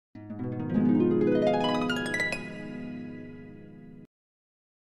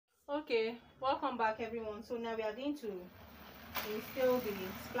Okay, welcome back everyone. So now we are going to instill the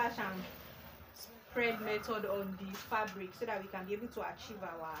splash and spread method on the fabric so that we can be able to achieve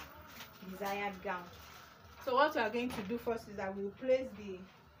our desired gown. So what we are going to do first is that we will place the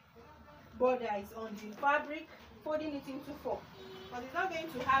borders on the fabric, folding it into four, but it's not going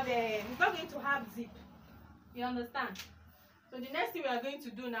to have zip. You understand? So the next thing we are going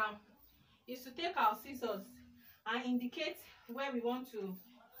to do now is to take our scissors and indicate where we want to.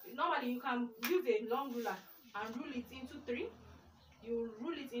 Normally you can use a long ruler and rule it into three. You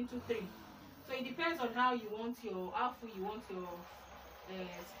rule it into three. So it depends on how full you want your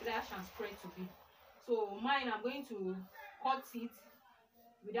splash and spread to be. So mine, I'm going to cut it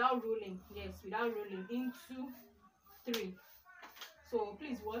without rolling. Yes, without rolling into three. So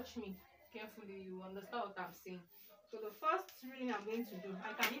please watch me carefully. You understand what I'm saying. So the first ruling I'm going to do,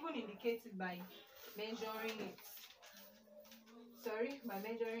 I can even indicate it by measuring it. By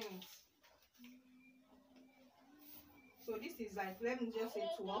measuring it. So this is like, let me just say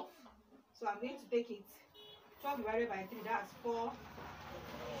 12. So I'm going to take it 12 divided by 3, that's 4, 4,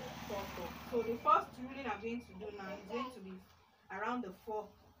 4. So the first ruling I'm going to do now is going to be around the 4,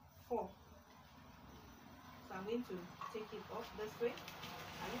 4. So I'm going to take it up this way.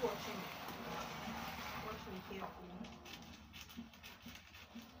 Are you watching me? Watch me carefully.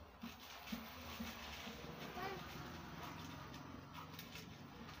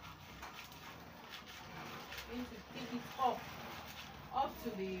 I'm going to take it up to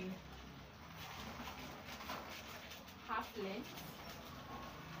the half length.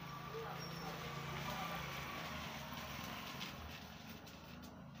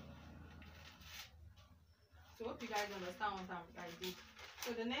 So hope you guys understand what I did.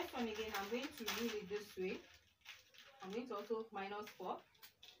 So the next one again, I'm going to rule it this way. I'm going to also minus 4.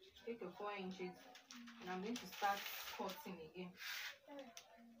 Take your 4 inches, and I'm going to start cutting again.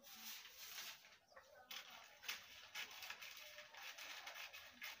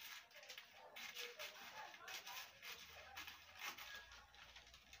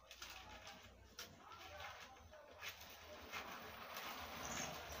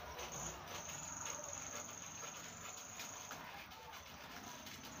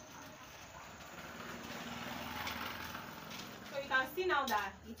 So you can see now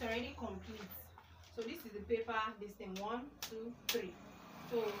that it's already complete. So this is the paper, this thing 1, 2, 3.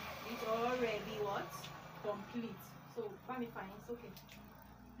 So it's already what? Complete. So fine, it's okay.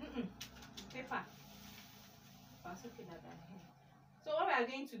 Paper. It's okay that. So what we are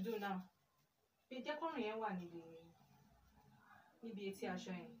going to do now?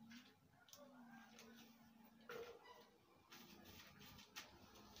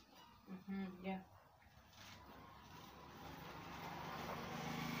 Yeah.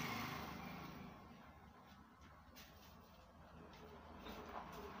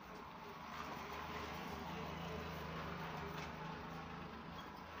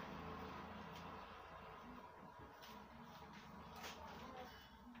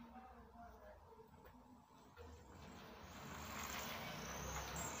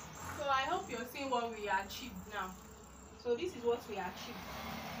 So I hope you're seeing what we achieved now. So this is what we achieved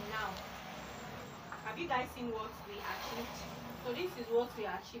now. Have you guys seen what we achieved? So this is what we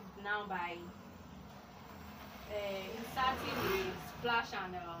achieved now by inserting the splash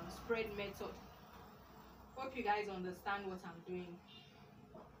and spread method. Hope you guys understand what I'm doing.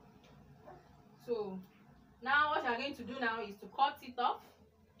 So now what I'm going to do now is to cut it off.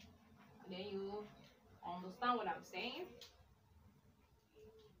 And then you understand what I'm saying.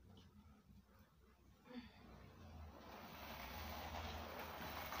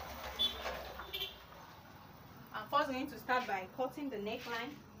 I'm first going to start by cutting the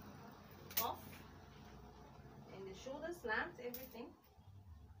neckline off and the shoulder slant, everything.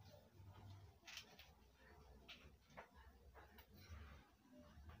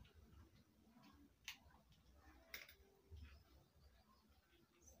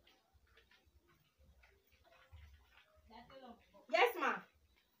 Yes, ma.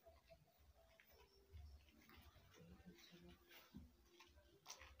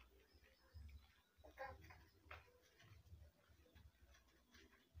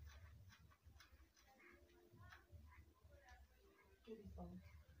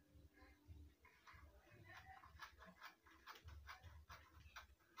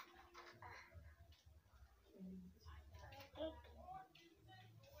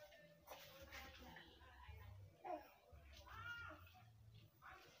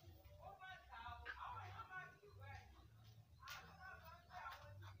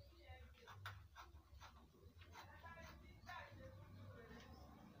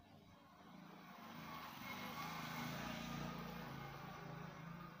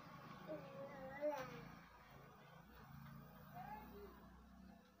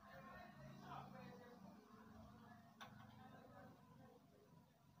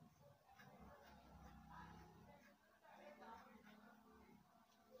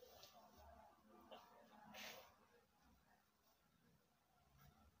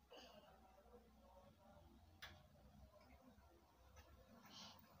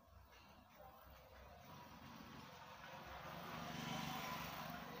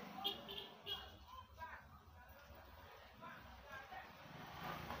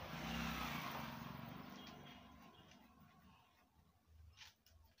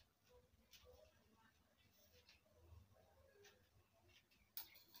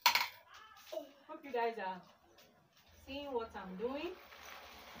 hope you guys are seeing what I'm doing.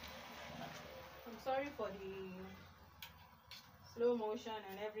 I'm sorry for the slow motion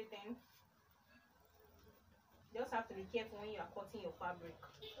and everything. You just have to be careful when you are cutting your fabric,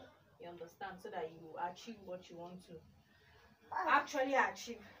 you understand, so that you achieve what you want to actually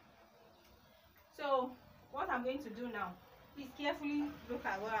achieve. So what I'm going to do now, please carefully look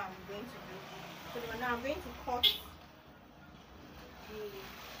at what I'm going to do. So now I'm going to cut the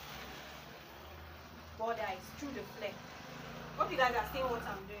borders through the flare. Hope you guys are seeing what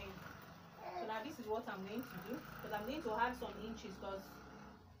I'm doing. So now this is what I'm going to do, because I'm going to add some inches, because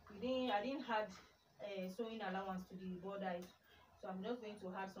I didn't add sewing allowance to the borders. So I'm just going to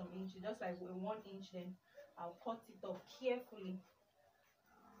add some inches, just like 1 inch. Then I'll cut it off carefully.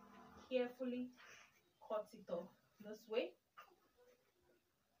 Carefully cut it off this way.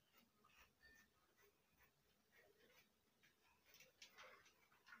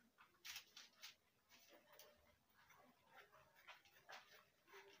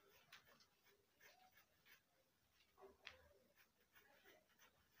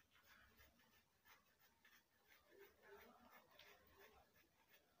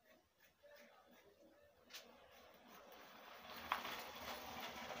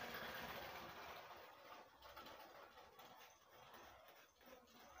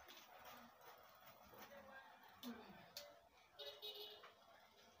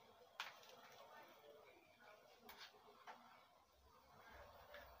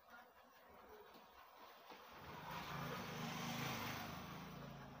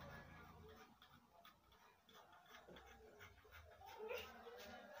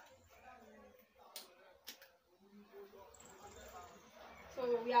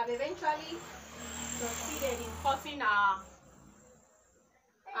 So we have eventually succeeded in cutting our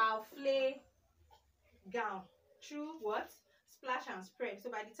flare gown through what? Splash and spread. So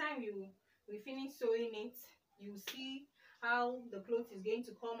by the time we finish sewing it, you see how the cloth is going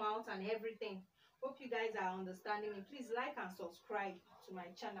to come out and everything. Hope you guys are understanding me. Please like and subscribe to my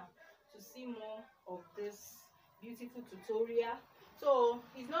channel to see more of this beautiful tutorial. So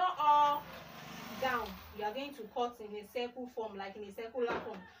it's not all gown you are going to cut in a circle form, like in a circular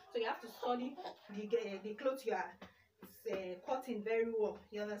form. So you have to study the cloth you are cutting very well,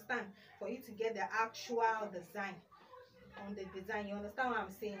 you understand, for you to get the actual design on the design. You understand what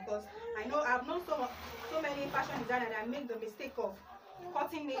I'm saying? Because I know I've known so many fashion designers that make the mistake of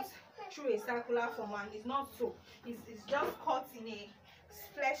cutting it through a circular form, and it's not so. It's just cut in a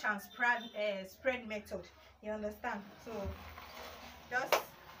flesh and spread method, you understand. So just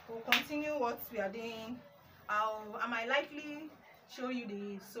we'll continue what we are doing. I might likely show you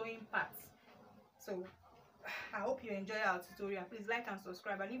the sewing parts. So I hope you enjoy our tutorial. Please like and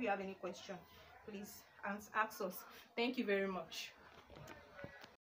subscribe, and if you have any question, please ask us. Thank you very much.